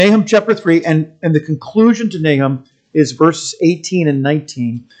Nahum chapter 3, and the conclusion to Nahum is verses 18 and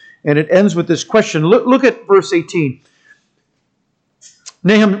 19. And it ends with this question. Look at verse 18.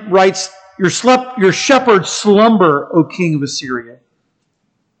 Nahum writes, Your shepherds slumber, O king of Assyria.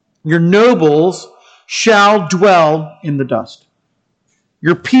 Your nobles shall dwell in the dust.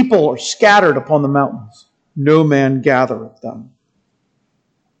 Your people are scattered upon the mountains. No man gathereth them.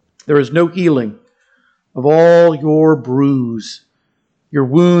 There is no healing of all your bruise. Your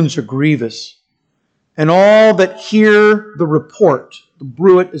wounds are grievous. And all that hear the report, the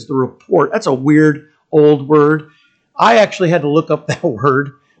bruit is the report. That's a weird old word. I actually had to look up that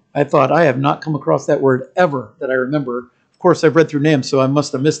word. I thought, I have not come across that word ever that I remember. Of course, I've read through Nahum, so I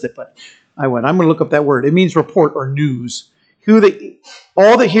must have missed it, but I'm going to look up that word. It means report or news. All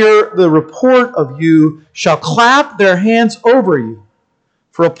that hear the report of you shall clap their hands over you.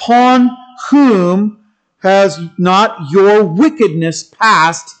 For upon whom has not your wickedness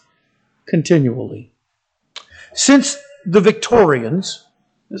passed continually? Since the Victorians,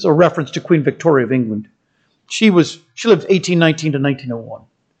 this is a reference to Queen Victoria of England. She lived 1819 to 1901.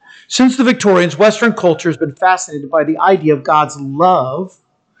 Since the Victorians, Western culture has been fascinated by the idea of God's love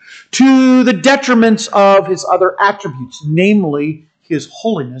to the detriments of his other attributes, namely his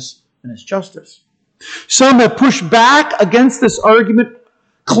holiness and his justice. Some have pushed back against this argument,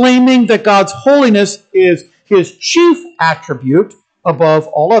 claiming that God's holiness is his chief attribute above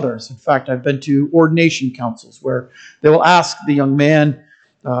all others. In fact, I've been to ordination councils where they will ask the young man,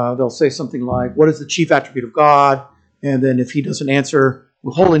 they'll say something like, what is the chief attribute of God? And then if he doesn't answer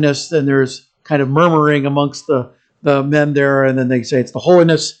with holiness, then there's kind of murmuring amongst the men there, and then they say it's the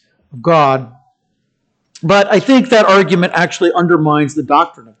holiness of God. But I think that argument actually undermines the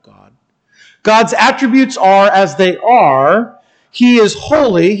doctrine of God. God's attributes are as they are. He is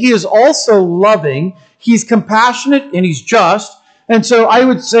holy. He is also loving. He's compassionate and he's just. And so I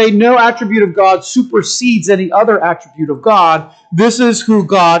would say no attribute of God supersedes any other attribute of God. This is who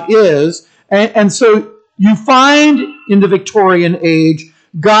God is. And so you find in the Victorian age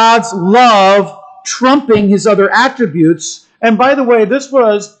God's love trumping his other attributes. And by the way, this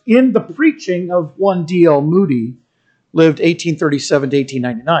was in the preaching of one D.L. Moody, lived 1837 to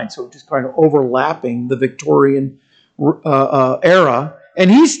 1899, so just kind of overlapping the Victorian era. And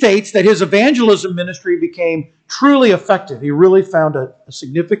he states that his evangelism ministry became truly effective. He really found a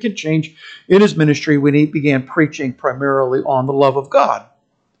significant change in his ministry when he began preaching primarily on the love of God.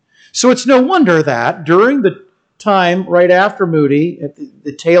 So it's no wonder that during the time right after Moody, at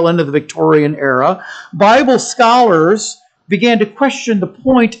the tail end of the Victorian era, Bible scholars began to question the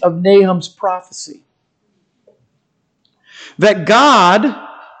point of Nahum's prophecy. That God,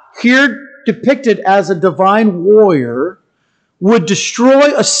 here depicted as a divine warrior, would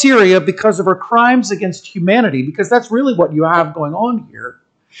destroy Assyria because of her crimes against humanity, because that's really what you have going on here.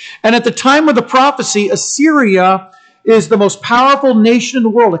 And at the time of the prophecy, Assyria is the most powerful nation in the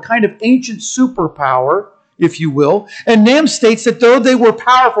world, a kind of ancient superpower, if you will. And Nahum states that though they were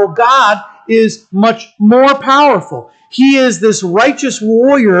powerful, God is much more powerful. He is this righteous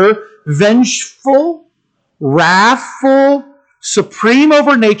warrior, vengeful, wrathful, supreme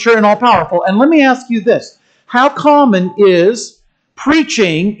over nature, and all-powerful. And let me ask you this. How common is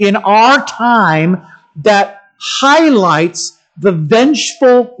preaching in our time that highlights the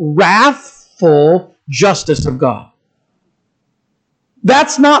vengeful, wrathful justice of God?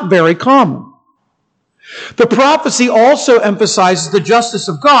 That's not very common. The prophecy also emphasizes the justice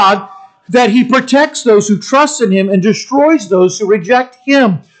of God, that he protects those who trust in him and destroys those who reject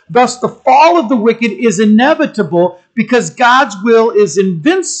him. Thus, the fall of the wicked is inevitable because God's will is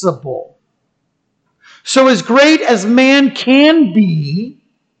invincible. So as great as man can be,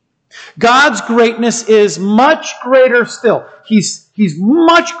 God's greatness is much greater still. He's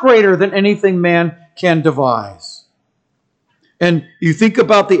much greater than anything man can devise. And you think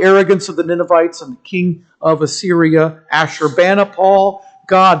about the arrogance of the Ninevites and the king of Assyria, Ashurbanipal.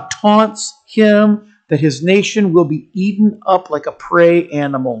 God taunts him that his nation will be eaten up like a prey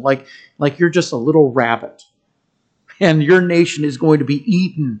animal, like you're just a little rabbit. And your nation is going to be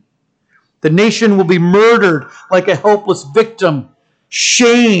eaten. The nation will be murdered like a helpless victim,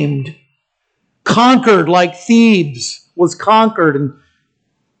 shamed, conquered like Thebes was conquered, and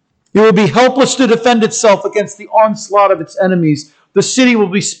it will be helpless to defend itself against the onslaught of its enemies. The city will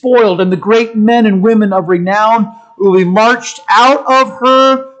be spoiled, and the great men and women of renown will be marched out of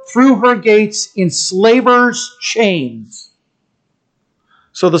her through her gates in slavers' chains.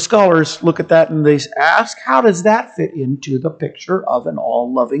 So the scholars look at that and they ask, how does that fit into the picture of an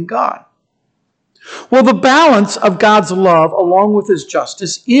all-loving God? Well, the balance of God's love along with his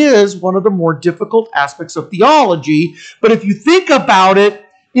justice is one of the more difficult aspects of theology. But if you think about it,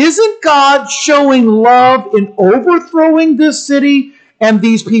 Isn't God showing love in overthrowing this city and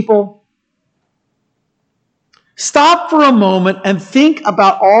these people? Stop for a moment and think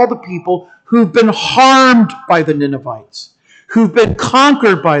about all the people who've been harmed by the Ninevites, who've been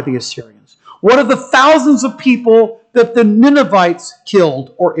conquered by the Assyrians. What of the thousands of people that the Ninevites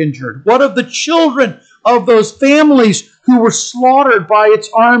killed or injured? What of the children of those families who were slaughtered by its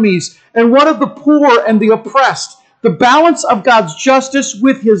armies? And what of the poor and the oppressed? The balance of God's justice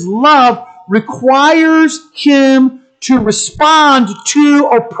with his love requires him to respond to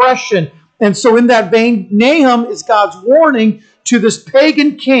oppression. And so in that vein, Nahum is God's warning to this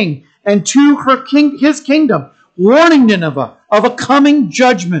pagan king and to his kingdom, warning Nineveh of a coming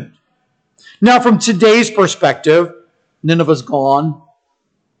judgment. Now, from today's perspective, Nineveh's gone.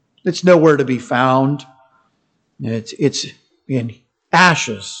 It's nowhere to be found. It's in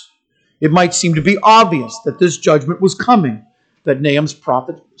ashes. It might seem to be obvious that this judgment was coming, that Nahum's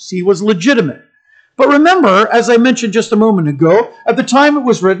prophecy was legitimate. But remember, as I mentioned just a moment ago, at the time it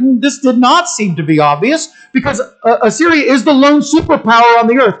was written, this did not seem to be obvious because Assyria is the lone superpower on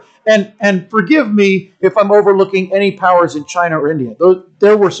the earth. And forgive me if I'm overlooking any powers in China or India.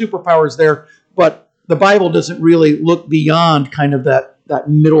 There were superpowers there, but the Bible doesn't really look beyond kind of that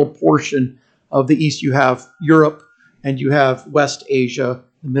middle portion of the East. You have Europe and you have West Asia,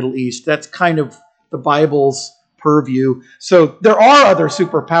 the Middle East. That's kind of the Bible's purview. So there are other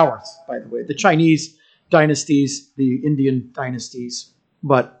superpowers, by the way, the Chinese dynasties, the Indian dynasties,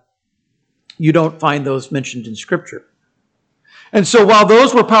 but you don't find those mentioned in Scripture. And so while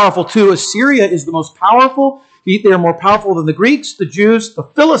those were powerful too, Assyria is the most powerful. They are more powerful than the Greeks, the Jews, the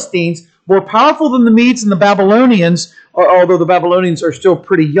Philistines, more powerful than the Medes and the Babylonians, although the Babylonians are still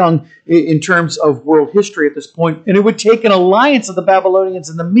pretty young in terms of world history at this point. And it would take an alliance of the Babylonians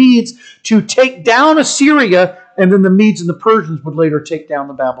and the Medes to take down Assyria, and then the Medes and the Persians would later take down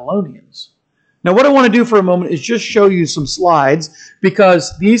the Babylonians. Now, what I want to do for a moment is just show you some slides,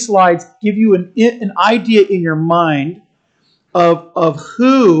 because these slides give you an idea in your mind of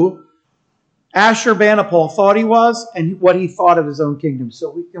who Ashurbanipal thought he was and what he thought of his own kingdom.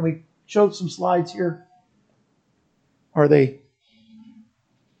 So can we show some slides here? Are they?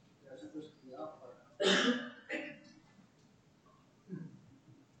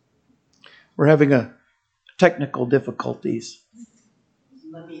 We're having a technical difficulties.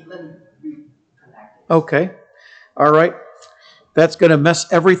 Let me reconnect it. Okay. All right. That's going to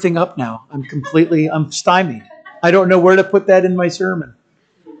mess everything up now. I'm stymied. I don't know where to put that in my sermon.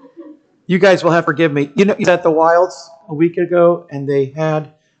 You guys will have to forgive me. You know, you was at the Wilds a week ago, and they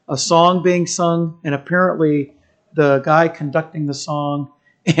had a song being sung, and apparently the guy conducting the song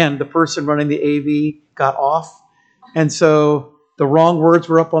and the person running the AV got off, and so the wrong words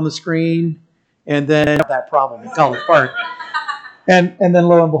were up on the screen, and then that problem in College Park, and then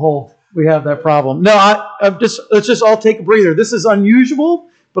lo and behold, we have that problem. No, let's just all take a breather. This is unusual,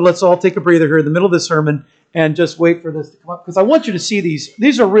 but let's all take a breather here in the middle of the sermon and just wait for this to come up, because I want you to see these.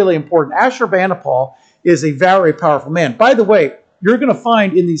 These are really important. Ashurbanipal is a very powerful man. By the way, you're going to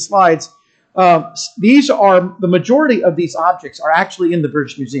find in these slides, the majority of these objects are actually in the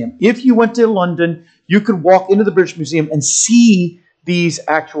British Museum. If you went to London, you could walk into the British Museum and see these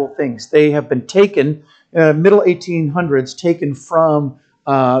actual things. They have been taken, middle 1800s, taken from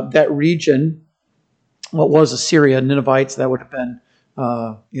that region, what was Assyria, Ninevites, that would have been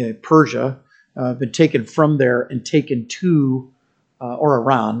Persia, been taken from there and taken to, or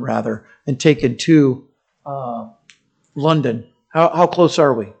Iran rather, and taken to London. How close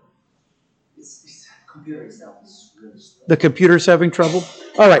are we? This computer itself is really slow. The computer's having trouble?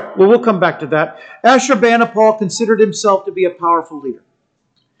 All right, well, we'll come back to that. Ashurbanipal considered himself to be a powerful leader.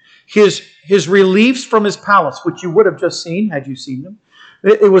 His reliefs from his palace, which you would have just seen had you seen them,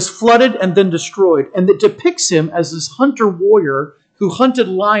 it was flooded and then destroyed. And it depicts him as this hunter-warrior who hunted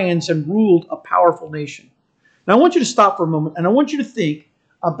lions and ruled a powerful nation. Now, I want you to stop for a moment, and I want you to think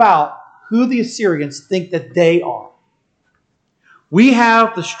about who the Assyrians think that they are. We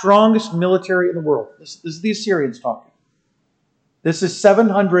have the strongest military in the world. This is the Assyrians talking. This is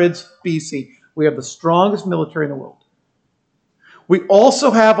 700s BC. We have the strongest military in the world. We also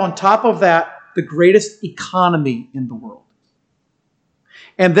have, on top of that, the greatest economy in the world.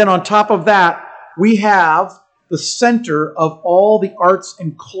 And then on top of that, we have the center of all the arts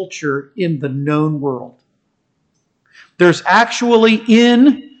and culture in the known world. There's actually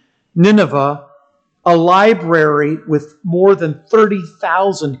in Nineveh a library with more than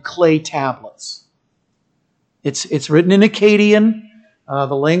 30,000 clay tablets. It's written in Akkadian.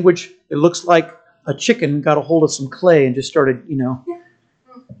 The language, it looks like a chicken got a hold of some clay and just started,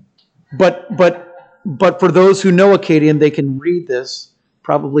 But for those who know Akkadian, they can read this.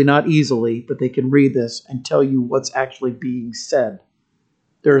 probably not easily, but they can read this and tell you what's actually being said.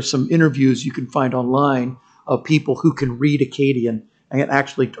 There are some interviews you can find online of people who can read Akkadian and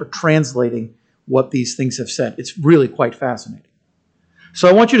actually are translating what these things have said. It's really quite fascinating. So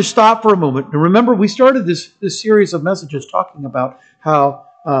I want you to stop for a moment. And remember, we started this series of messages talking about how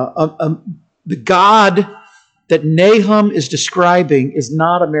the God that Nahum is describing is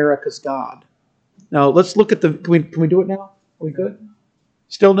not America's God. Now, let's look at can we do it now? Are we good?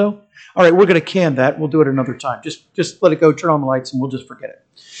 Still no? All right, we're going to can that. We'll do it another time. Just let it go, turn on the lights, and we'll just forget it.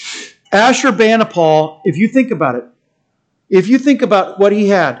 Ashurbanipal, if you think about it, if you think about what he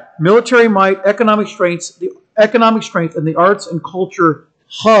had, military might, economic strength, and the arts and culture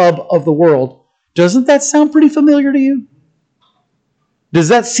hub of the world, doesn't that sound pretty familiar to you? Does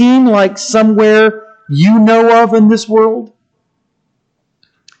that seem like somewhere you know of in this world?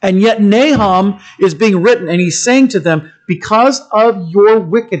 And yet Nahum is being written, and he's saying to them, because of your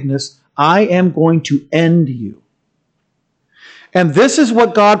wickedness, I am going to end you. And this is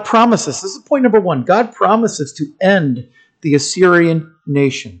what God promises. This is point number one. God promises to end the Assyrian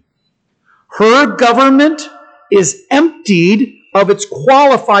nation. Her government is emptied of its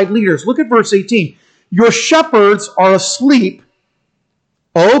qualified leaders. Look at verse 18. Your shepherds are asleep,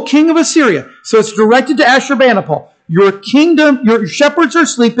 O king of Assyria. So it's directed to Ashurbanipal. Your kingdom, your shepherds are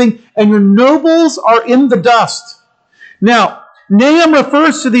sleeping, and your nobles are in the dust. Now, Nahum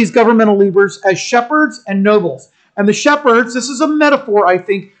refers to these governmental leaders as shepherds and nobles. And the shepherds, this is a metaphor, I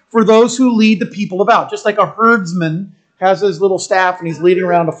think, for those who lead the people about. Just like a herdsman has his little staff and he's leading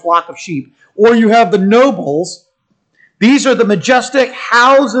around a flock of sheep. Or you have the nobles. These are the majestic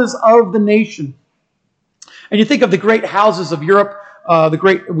houses of the nation. And you think of the great houses of Europe,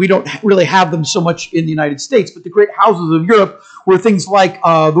 we don't really have them so much in the United States, but the great houses of Europe were things like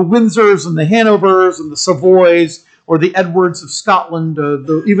the Windsors and the Hanovers and the Savoys, or the Edwards of Scotland,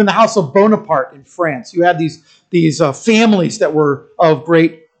 even the House of Bonaparte in France. You had these families that were of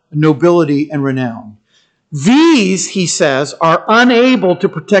great nobility and renown. These, he says, are unable to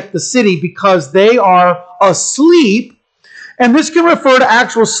protect the city because they are asleep, and this can refer to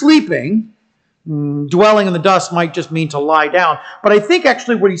actual sleeping. Dwelling in the dust might just mean to lie down. But I think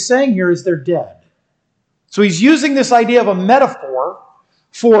actually what he's saying here is they're dead. So he's using this idea of a metaphor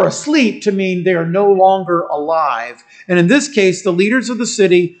for asleep to mean they are no longer alive. And in this case, the leaders of the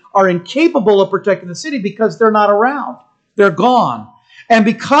city are incapable of protecting the city because they're not around. They're gone. And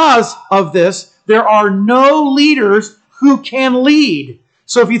because of this, there are no leaders who can lead.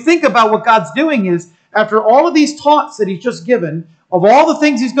 So if you think about what God's doing is, after all of these taunts that he's just given, of all the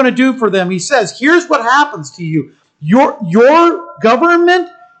things he's going to do for them, he says, here's what happens to you. Your government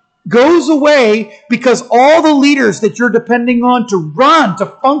goes away because all the leaders that you're depending on to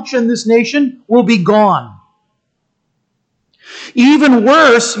function this nation will be gone. Even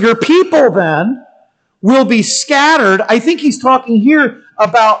worse, your people then will be scattered. I think he's talking here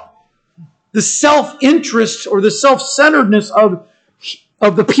about the self-interest or the self-centeredness of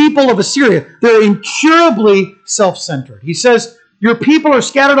the people of Assyria. They're incurably self-centered. He says, your people are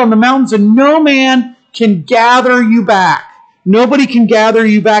scattered on the mountains and no man can gather you back. Nobody can gather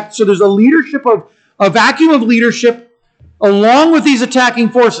you back. So there's a vacuum of leadership along with these attacking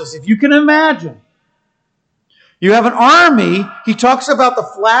forces. If you can imagine, you have an army. He talks about the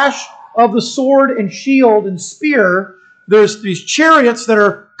flash of the sword and shield and spear. There's these chariots that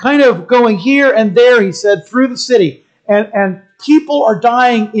are kind of going here and there, he said, through the city. And people are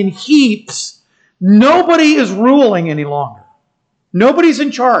dying in heaps. Nobody is ruling any longer. Nobody's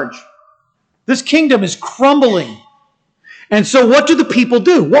in charge. This kingdom is crumbling. And so what do the people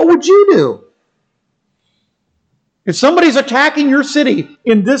do? What would you do? If somebody's attacking your city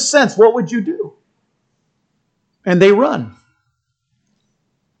in this sense, what would you do? And they run.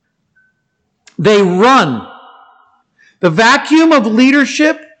 They run. The vacuum of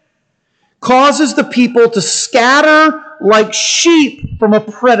leadership causes the people to scatter like sheep from a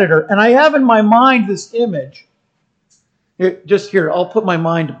predator. And I have in my mind this image. Just here, I'll put my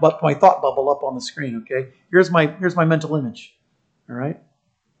thought bubble up on the screen, okay? Here's my mental image, all right?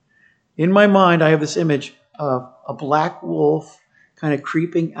 In my mind, I have this image of a black wolf kind of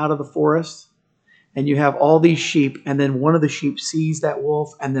creeping out of the forest, and you have all these sheep, and then one of the sheep sees that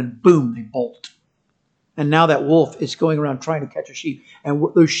wolf, and then boom, they bolt. And now that wolf is going around trying to catch a sheep, and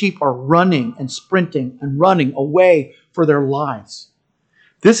those sheep are running and sprinting and running away for their lives.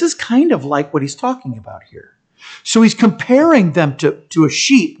 This is kind of like what he's talking about here. So he's comparing them to a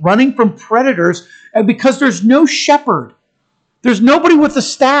sheep running from predators, and because there's no shepherd, there's nobody with a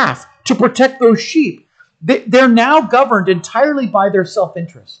staff to protect those sheep. They're now governed entirely by their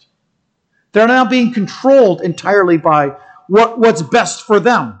self-interest. They're now being controlled entirely by what's best for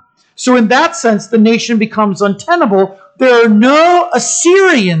them. So in that sense, the nation becomes untenable. There are no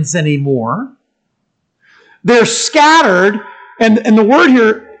Assyrians anymore. They're scattered, and the word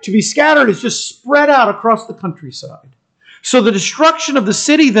here, to be scattered, is just spread out across the countryside. So the destruction of the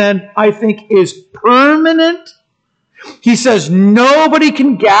city then, I think, is permanent. He says nobody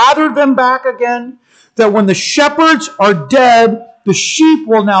can gather them back again. That when the shepherds are dead, the sheep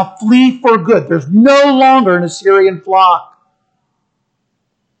will now flee for good. There's no longer an Assyrian flock.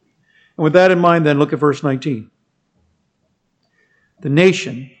 And with that in mind, then, look at verse 19. The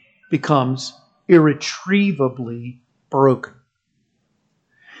nation becomes irretrievably broken.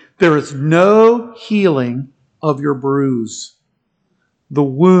 There is no healing of your bruise. The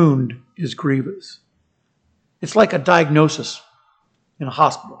wound is grievous. It's like a diagnosis in a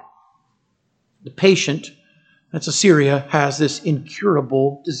hospital. The patient, that's Assyria, has this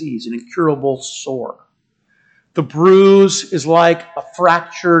incurable disease, an incurable sore. The bruise is like a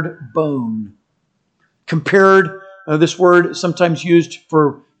fractured bone. Compared, this word is sometimes used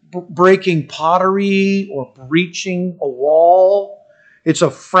for breaking pottery or breaching a wall. It's a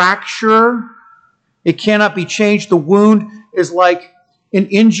fracture. It cannot be changed. The wound is like an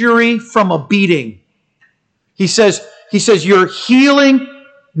injury from a beating. He says, you're healing,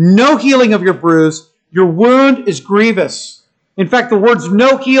 no healing of your bruise. Your wound is grievous. In fact, the words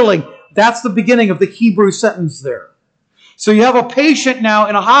no healing, that's the beginning of the Hebrew sentence there. So you have a patient now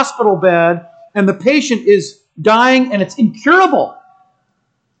in a hospital bed, and the patient is dying, and it's incurable.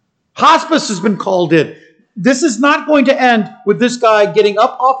 Hospice has been called in. This is not going to end with this guy getting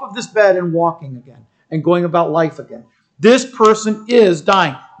up off of this bed and walking again and going about life again. This person is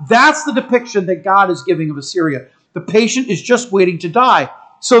dying. That's the depiction that God is giving of Assyria. The patient is just waiting to die.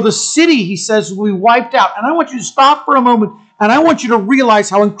 So the city, he says, will be wiped out. And I want you to stop for a moment, and I want you to realize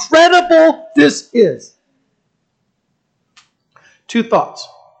how incredible this is. Two thoughts.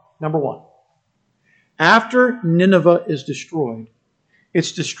 Number one, after Nineveh is destroyed,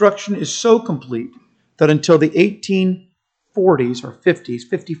 its destruction is so complete that until the 1840s or 50s,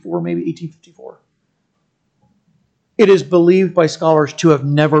 54 maybe, 1854, it is believed by scholars to have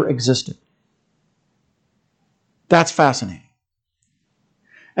never existed. That's fascinating.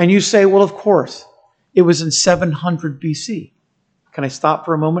 And you say, well, of course, it was in 700 BC. Can I stop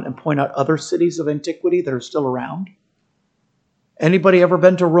for a moment and point out other cities of antiquity that are still around? Anybody ever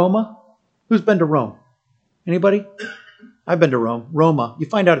been to Roma? Who's been to Rome? Anybody? I've been to Rome. Roma. You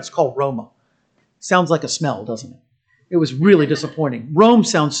find out it's called Roma. Sounds like a smell, doesn't it? It was really disappointing. Rome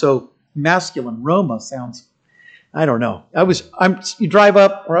sounds so masculine. Roma sounds, I don't know. You drive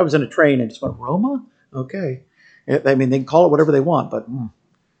up, or I was in a train and just went, Roma? Okay. I mean, they can call it whatever they want,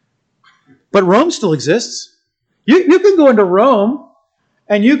 but Rome still exists. You can go into Rome,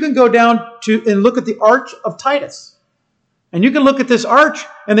 and you can go down to and look at the Arch of Titus. And you can look at this arch,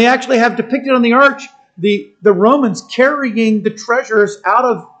 and they actually have depicted on the arch the Romans carrying the treasures out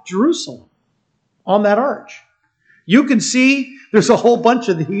of Jerusalem on that arch. You can see there's a whole bunch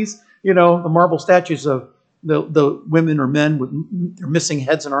of these, the marble statues of the women or men with their missing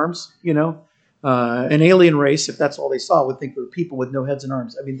heads and arms, An alien race, if that's all they saw, would think they were people with no heads and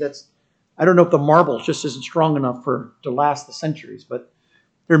arms. I mean, I don't know if the marble just isn't strong enough to last the centuries, but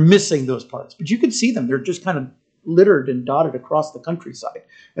they're missing those parts. But you can see them. They're just kind of littered and dotted across the countryside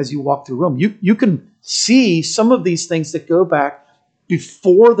as you walk through Rome. You can see some of these things that go back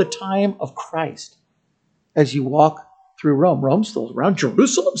before the time of Christ as you walk through Rome. Rome's still around.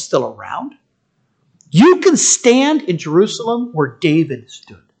 Jerusalem's still around. You can stand in Jerusalem where David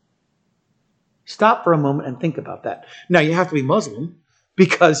stood. Stop for a moment and think about that. Now, you have to be Muslim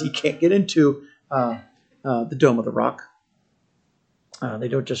because you can't get into the Dome of the Rock. They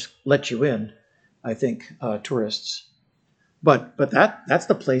don't just let you in, I think, tourists. But that's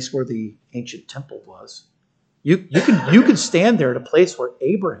the place where the ancient temple was. You can stand there at a place where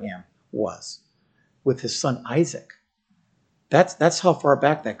Abraham was with his son Isaac. That's how far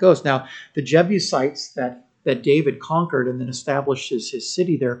back that goes. Now, the Jebusites that David conquered and then established his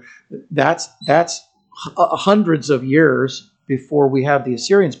city there, that's hundreds of years before we have the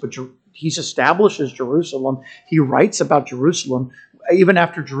Assyrians. But he establishes Jerusalem. He writes about Jerusalem. Even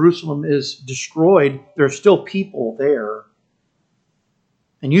after Jerusalem is destroyed, there are still people there.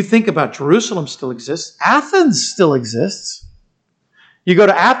 And you think about Jerusalem still exists. Athens still exists. You go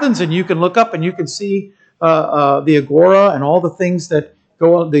to Athens and you can look up and you can see the Agora and all the things that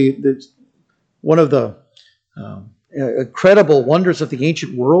go on. One of the incredible wonders of the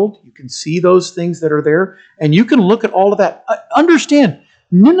ancient world. You can see those things that are there. And you can look at all of that. Understand,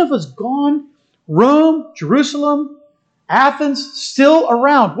 Nineveh's gone. Rome, Jerusalem, Athens, still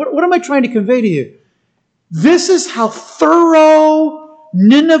around. What am I trying to convey to you? This is how thorough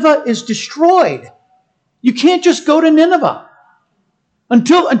Nineveh is destroyed. You can't just go to Nineveh.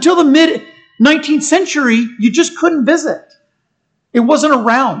 Until the mid-19th century, you just couldn't visit. It wasn't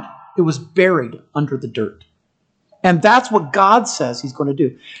around. It was buried under the dirt. And that's what God says he's going to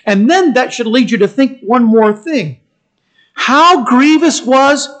do. And then that should lead you to think one more thing. How grievous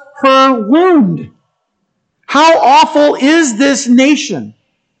was her wound? How awful is this nation?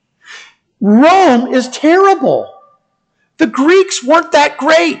 Rome is terrible. The Greeks weren't that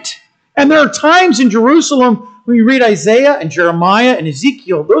great. And there are times in Jerusalem when you read Isaiah and Jeremiah and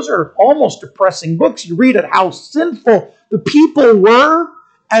Ezekiel, those are almost depressing books. You read it how sinful the people were,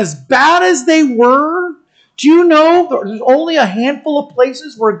 as bad as they were. Do you know there's only a handful of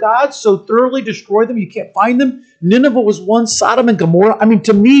places where God so thoroughly destroyed them you can't find them? Nineveh was one, Sodom and Gomorrah. I mean,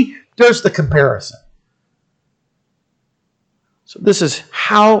 to me, there's the comparison. So this is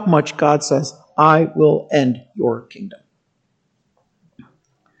how much God says, I will end your kingdom.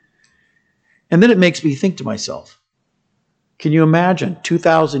 And then it makes me think to myself, can you imagine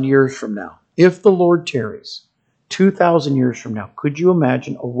 2,000 years from now, if the Lord tarries, 2,000 years from now, could you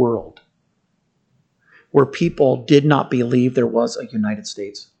imagine a world where people did not believe there was a United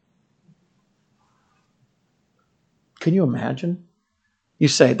States? Can you imagine? You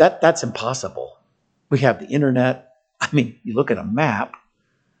say, that's impossible. We have the internet. I mean, you look at a map.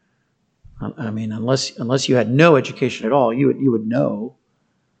 I mean, unless you had no education at all, you would know.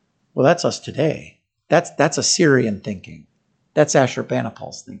 Well, that's us today. That's Assyrian thinking. That's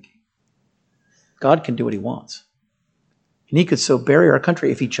Ashurbanipal's thinking. God can do what he wants. And he could so bury our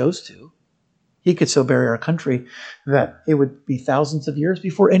country if he chose to. He could so bury our country that it would be thousands of years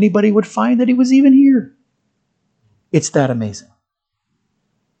before anybody would find that he was even here. It's that amazing.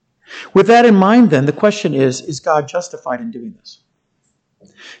 With that in mind, then, the question is God justified in doing this?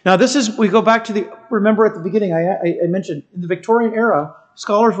 Now, we go back to remember at the beginning, I mentioned in the Victorian era,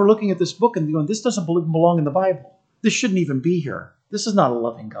 scholars were looking at this book and going, this doesn't belong in the Bible. This shouldn't even be here. This is not a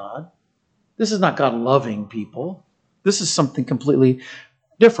loving God. This is not God loving people. This is something completely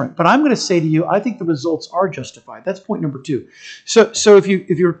different. But I'm going to say to you, I think the results are justified. That's point number 2. So if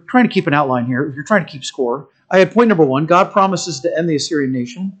you're trying to keep an outline here, if you're trying to keep score, I had point number 1, God promises to end the Assyrian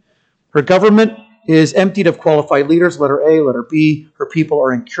nation. Her government is emptied of qualified leaders, letter A. Letter B, her people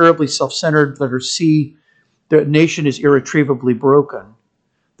are incurably self-centered. Letter C, the nation is irretrievably broken.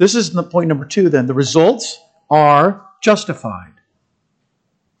 This is point number 2 then. The results are justified.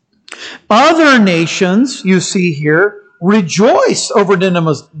 Other nations, you see here, rejoice over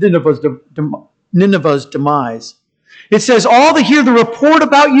Nineveh's demise. It says, all that hear the report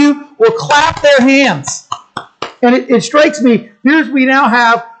about you will clap their hands. And it strikes me, we now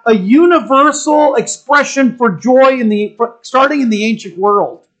have a universal expression for joy starting in the ancient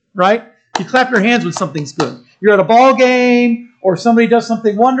world, right? You clap your hands when something's good. You're at a ball game, or somebody does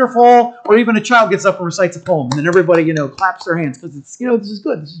something wonderful, or even a child gets up and recites a poem, and then everybody, claps their hands because it's, this is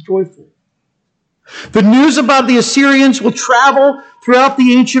good, this is joyful. The news about the Assyrians will travel throughout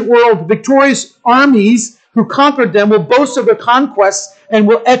the ancient world. Victorious armies who conquered them will boast of their conquests and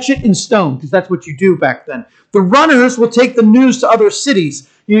will etch it in stone, because that's what you do back then. The runners will take the news to other cities.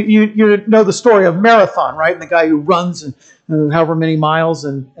 You know the story of Marathon, right? And the guy who runs however many miles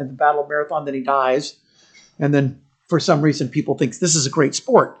and at the Battle of Marathon, then he dies. And then for some reason people think this is a great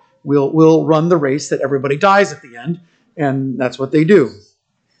sport. We'll run the race that everybody dies at the end, and that's what they do.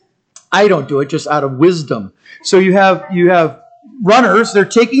 I don't do it just out of wisdom. So you have runners, they're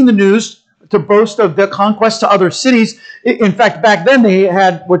taking the news to boast of the conquest to other cities. In fact, back then they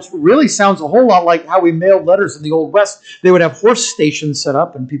had, which really sounds a whole lot like how we mailed letters in the Old West, they would have horse stations set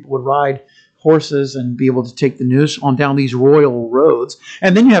up and people would ride horses and be able to take the news on down these royal roads.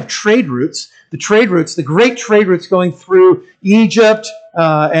 And then you have trade routes. The great trade routes going through Egypt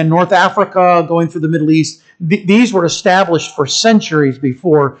and North Africa, going through the Middle East. These were established for centuries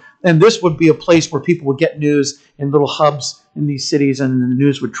before, and this would be a place where people would get news in little hubs in these cities, and the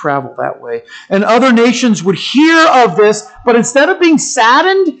news would travel that way. And other nations would hear of this, but instead of being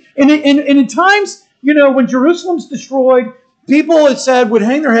saddened, and in times, when Jerusalem's destroyed, people, it said, would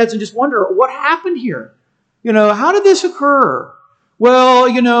hang their heads and just wonder, what happened here? How did this occur?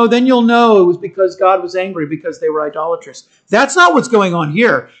 Well, then you'll know it was because God was angry because they were idolatrous. That's not what's going on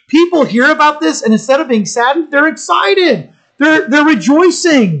here. People hear about this, and instead of being saddened, they're excited. They're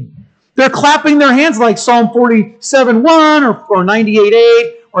rejoicing. They're clapping their hands like Psalm 47:1 or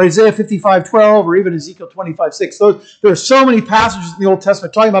 98:8 or Isaiah 55:12 or even Ezekiel 25:6. There are so many passages in the Old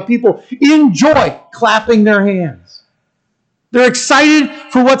Testament talking about people in joy clapping their hands. They're excited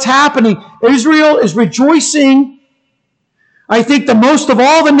for what's happening. Israel is rejoicing. I think the most of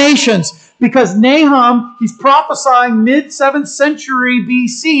all the nations, Because Nahum, he's prophesying mid-7th century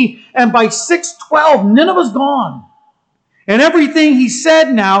BC, and by 612, Nineveh's gone. And everything he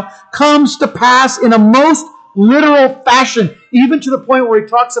said now comes to pass in a most literal fashion, even to the point where he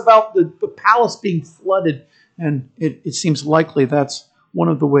talks about the palace being flooded. And it seems likely that's one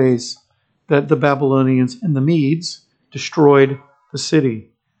of the ways that the Babylonians and the Medes destroyed the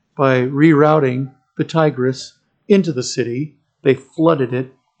city. By rerouting the Tigris into the city, they flooded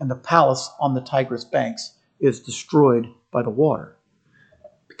it, and the palace on the Tigris banks is destroyed by the water.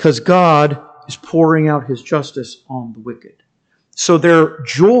 Because God is pouring out his justice on the wicked. So their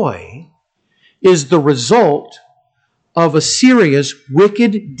joy is the result of Assyria's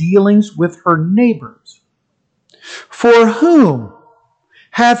wicked dealings with her neighbors. For whom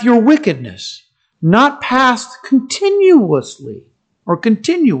hath your wickedness not passed continuously or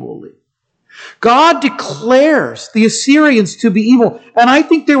continually? God declares the Assyrians to be evil, and I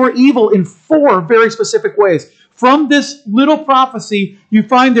think they were evil in 4 very specific ways. From this little prophecy, you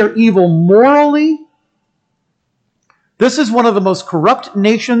find they're evil morally. This is one of the most corrupt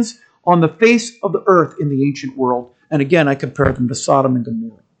nations on the face of the earth in the ancient world. And again, I compare them to Sodom and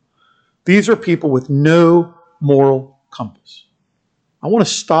Gomorrah. These are people with no moral compass. I want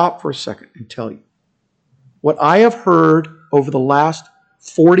to stop for a second and tell you what I have heard over the last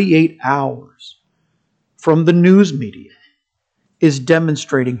 48 hours from the news media is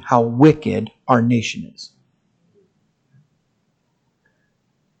demonstrating how wicked our nation is.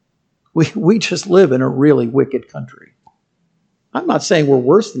 We just live in a really wicked country. I'm not saying we're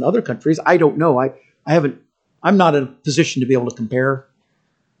worse than other countries. I don't know. I'm not in a position to be able to compare.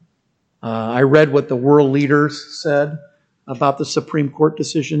 I read what the world leaders said about the Supreme Court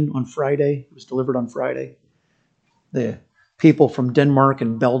decision on Friday. It was delivered on Friday. The people from Denmark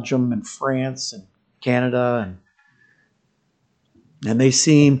and Belgium and France and Canada, and they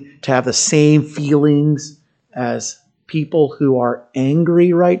seem to have the same feelings as people who are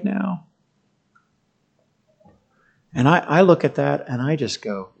angry right now. And I look at that and I just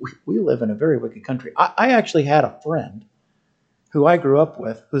go, we live in a very wicked country. I actually had a friend who I grew up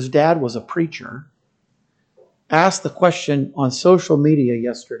with, whose dad was a preacher, asked the question on social media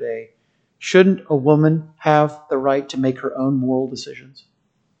yesterday, shouldn't a woman have the right to make her own moral decisions?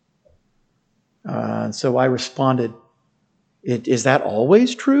 And so I responded, is that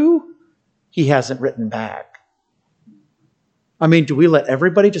always true? He hasn't written back. I mean, do we let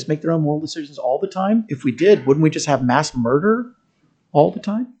everybody just make their own moral decisions all the time? If we did, wouldn't we just have mass murder all the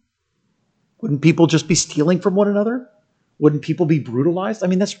time? Wouldn't people just be stealing from one another? Wouldn't people be brutalized? I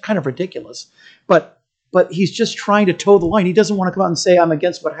mean, that's kind of ridiculous. But he's just trying to toe the line. He doesn't want to come out and say, I'm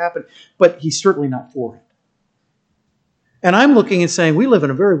against what happened, but he's certainly not for it. And I'm looking and saying, we live in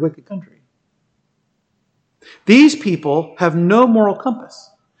a very wicked country. These people have no moral compass.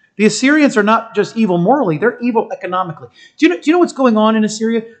 The Assyrians are not just evil morally, they're evil economically. Do you know what's going on in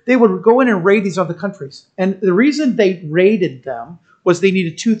Assyria? They would go in and raid these other countries. And the reason they raided them was they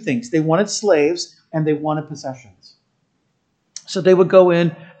needed 2 things. They wanted slaves and they wanted possessions. So they would go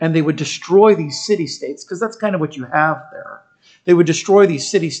in and they would destroy these city-states, because that's kind of what you have there. They would destroy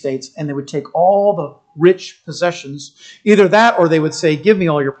these city-states and they would take all the rich possessions. Either that or they would say, give me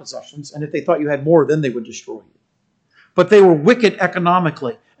all your possessions. And if they thought you had more, then they would destroy you. But they were wicked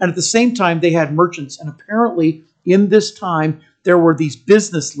economically. And at the same time, they had merchants. And apparently, in this time, there were these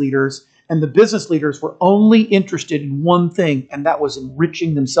business leaders. And the business leaders were only interested in one thing, and that was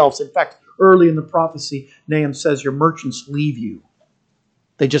enriching themselves. In fact, early in the prophecy, Nahum says, your merchants leave you.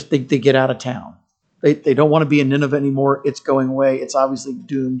 They get out of town. They don't want to be in Nineveh anymore. It's going away. It's obviously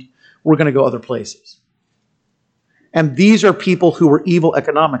doomed. We're going to go other places. And these are people who were evil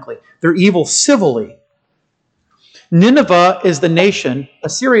economically. They're evil civilly. Nineveh is the nation,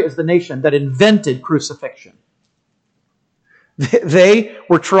 Assyria is the nation that invented crucifixion. They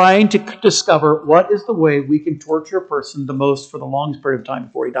were trying to discover what is the way we can torture a person the most for the longest period of time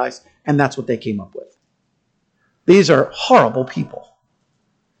before he dies, and that's what they came up with. These are horrible people.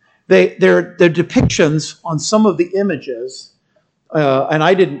 Their depictions on some of the images, and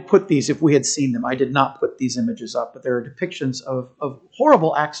I didn't put these if we had seen them. I did not put these images up, but there are depictions of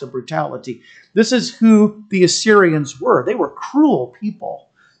horrible acts of brutality. This is who the Assyrians were. They were cruel people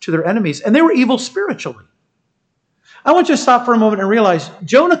to their enemies, and they were evil spiritually. I want you to stop for a moment and realize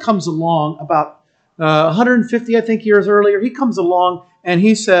Jonah comes along about 150, I think, years earlier. He comes along and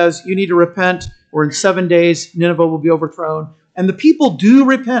he says, you need to repent, or in 7 days Nineveh will be overthrown. And the people do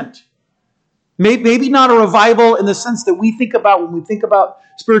repent. Maybe not a revival in the sense that we think about when we think about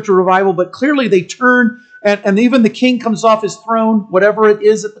spiritual revival, but clearly they turn And even the king comes off his throne, whatever it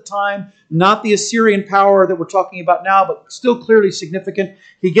is at the time, not the Assyrian power that we're talking about now, but still clearly significant.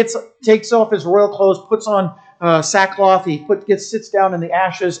 He takes off his royal clothes, puts on sackcloth, sits down in the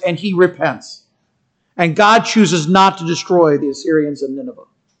ashes, and he repents. And God chooses not to destroy the Assyrians and Nineveh.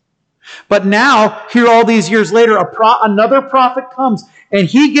 But now, here all these years later, another prophet comes, and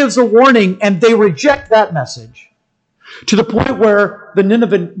he gives a warning, and they reject that message. To the point where the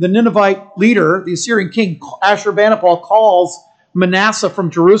Ninevite leader, the Assyrian king, Ashurbanipal, calls Manasseh from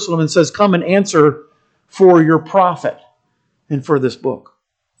Jerusalem and says, come and answer for your prophet and for this book.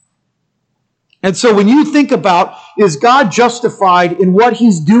 And so when you think about, is God justified in what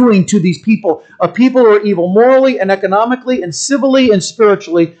he's doing to these people, a people who are evil morally and economically and civilly and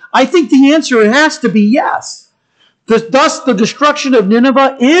spiritually, I think the answer has to be yes. Thus, the destruction of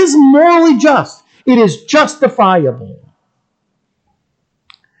Nineveh is morally just. It is justifiable.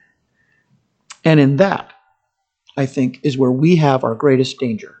 And in that, I think, is where we have our greatest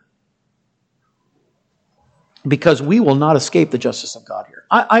danger. Because we will not escape the justice of God here.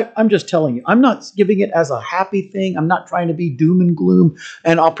 I'm just telling you. I'm not giving it as a happy thing. I'm not trying to be doom and gloom.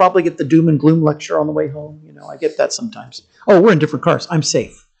 And I'll probably get the doom and gloom lecture on the way home. You know, I get that sometimes. Oh, we're in different cars. I'm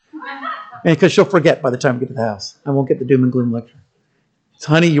safe. And because she'll forget by the time we get to the house. I won't get the doom and gloom lecture. So,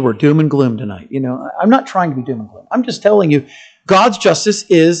 honey, you were doom and gloom tonight. You know, I'm not trying to be doom and gloom. I'm just telling you, God's justice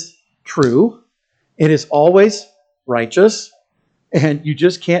is true. It is always righteous, and you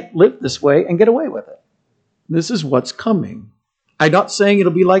just can't live this way and get away with it. This is what's coming. I'm not saying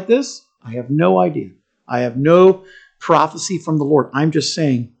it'll be like this. I have no idea. I have no prophecy from the Lord. I'm just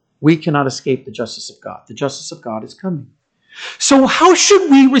saying we cannot escape the justice of God. The justice of God is coming. So how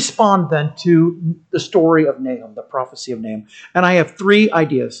should we respond then to the story of Nahum, the prophecy of Nahum? And I have 3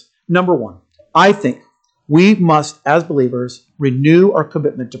 ideas. Number 1, I think we must, as believers, renew our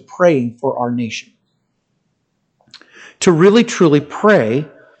commitment to praying for our nation. To really, truly pray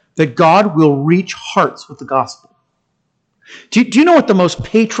that God will reach hearts with the gospel. Do you know what the most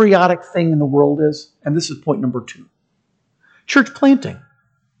patriotic thing in the world is? And this is point number 2. Church planting.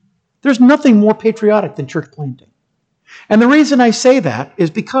 There's nothing more patriotic than church planting. And the reason I say that is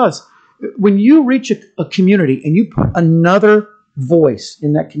because when you reach a community and you put another voice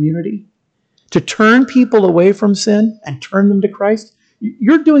in that community to turn people away from sin and turn them to Christ,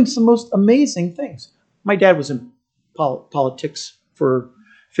 you're doing some most amazing things. My dad was in politics for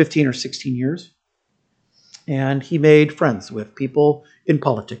 15 or 16 years. And he made friends with people in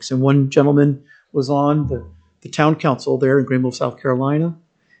politics. And one gentleman was on the town council there in Greenville, South Carolina.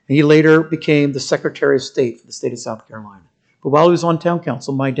 And he later became the Secretary of State for the state of South Carolina. But while he was on town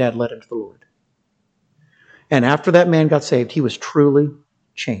council, my dad led him to the Lord. And after that man got saved, he was truly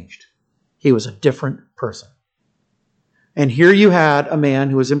changed. He was a different person. And here you had a man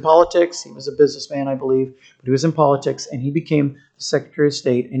who was in politics. He was a businessman, I believe, but he was in politics, and he became the Secretary of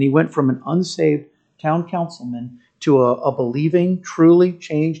State, and he went from an unsaved town councilman to a believing, truly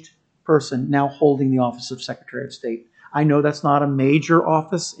changed person now holding the office of Secretary of State. I know that's not a major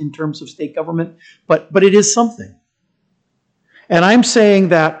office in terms of state government, but it is something. And I'm saying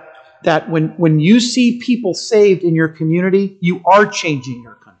that when you see people saved in your community, you are changing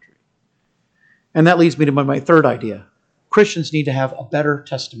your country. And that leads me to my 3rd idea. Christians need to have a better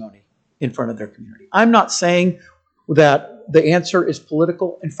testimony in front of their community. I'm not saying that the answer is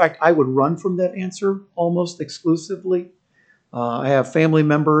political. In fact, I would run from that answer almost exclusively. I have family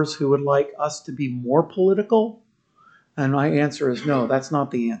members who would like us to be more political. And my answer is no, that's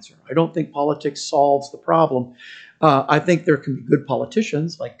not the answer. I don't think politics solves the problem. I think there can be good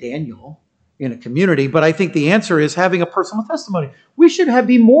politicians like Daniel in a community, but I think the answer is having a personal testimony. We should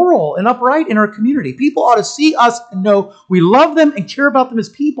be moral and upright in our community. People ought to see us and know we love them and care about them as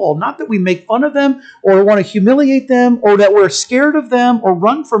people, not that we make fun of them or want to humiliate them or that we're scared of them or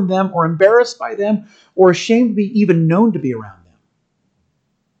run from them or embarrassed by them or ashamed to be even known to be around them.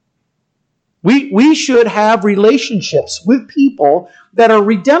 We should have relationships with people that are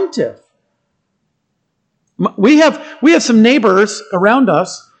redemptive. We have some neighbors around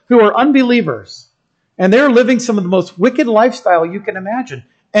us who are unbelievers, and they're living some of the most wicked lifestyle you can imagine.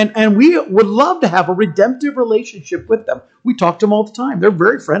 And we would love to have a redemptive relationship with them. We talk to them all the time. They're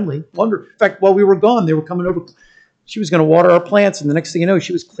very friendly. In fact, while we were gone, they were coming over. She was going to water our plants, and the next thing you know,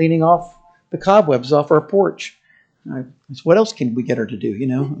 she was cleaning off the cobwebs off our porch. I said, what else can we get her to do? You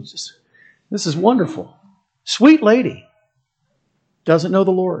know, this is wonderful. Sweet lady. Doesn't know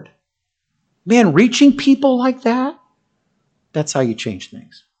the Lord. Man, reaching people like that, that's how you change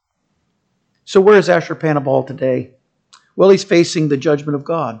things. So where is Ashurbanipal today? Well, he's facing the judgment of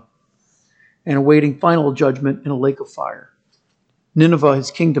God and awaiting final judgment in a lake of fire. Nineveh,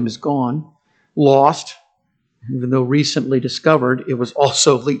 his kingdom, is gone, lost, Even though recently discovered, it was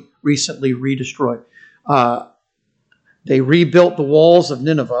also recently redestroyed. They rebuilt the walls of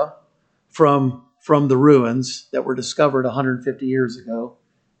Nineveh from the ruins that were discovered 150 years ago,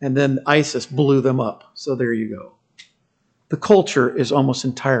 and then ISIS blew them up. So there you go. The culture is almost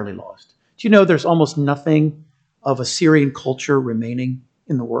entirely lost. Do you know there's almost nothing of Assyrian culture remaining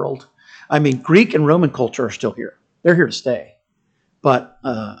in the world? I mean, Greek and Roman culture are still here. They're here to stay. But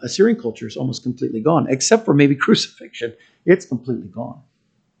Assyrian culture is almost completely gone, except for maybe crucifixion. It's completely gone.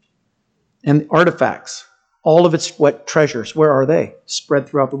 And artifacts, all of its treasures, where are they? Spread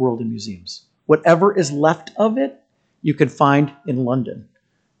throughout the world in museums. Whatever is left of it, you can find in London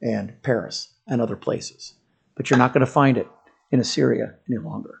and Paris and other places. But you're not going to find it in Assyria any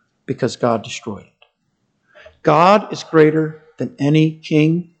longer because God destroyed it. God is greater than any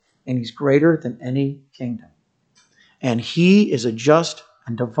king, and he's greater than any kingdom. And he is a just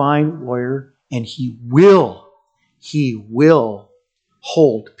and divine warrior, and he will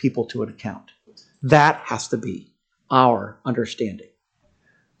hold people to an account. That has to be our understanding.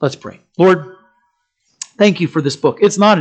 Let's pray. Lord, thank you for this book. It's not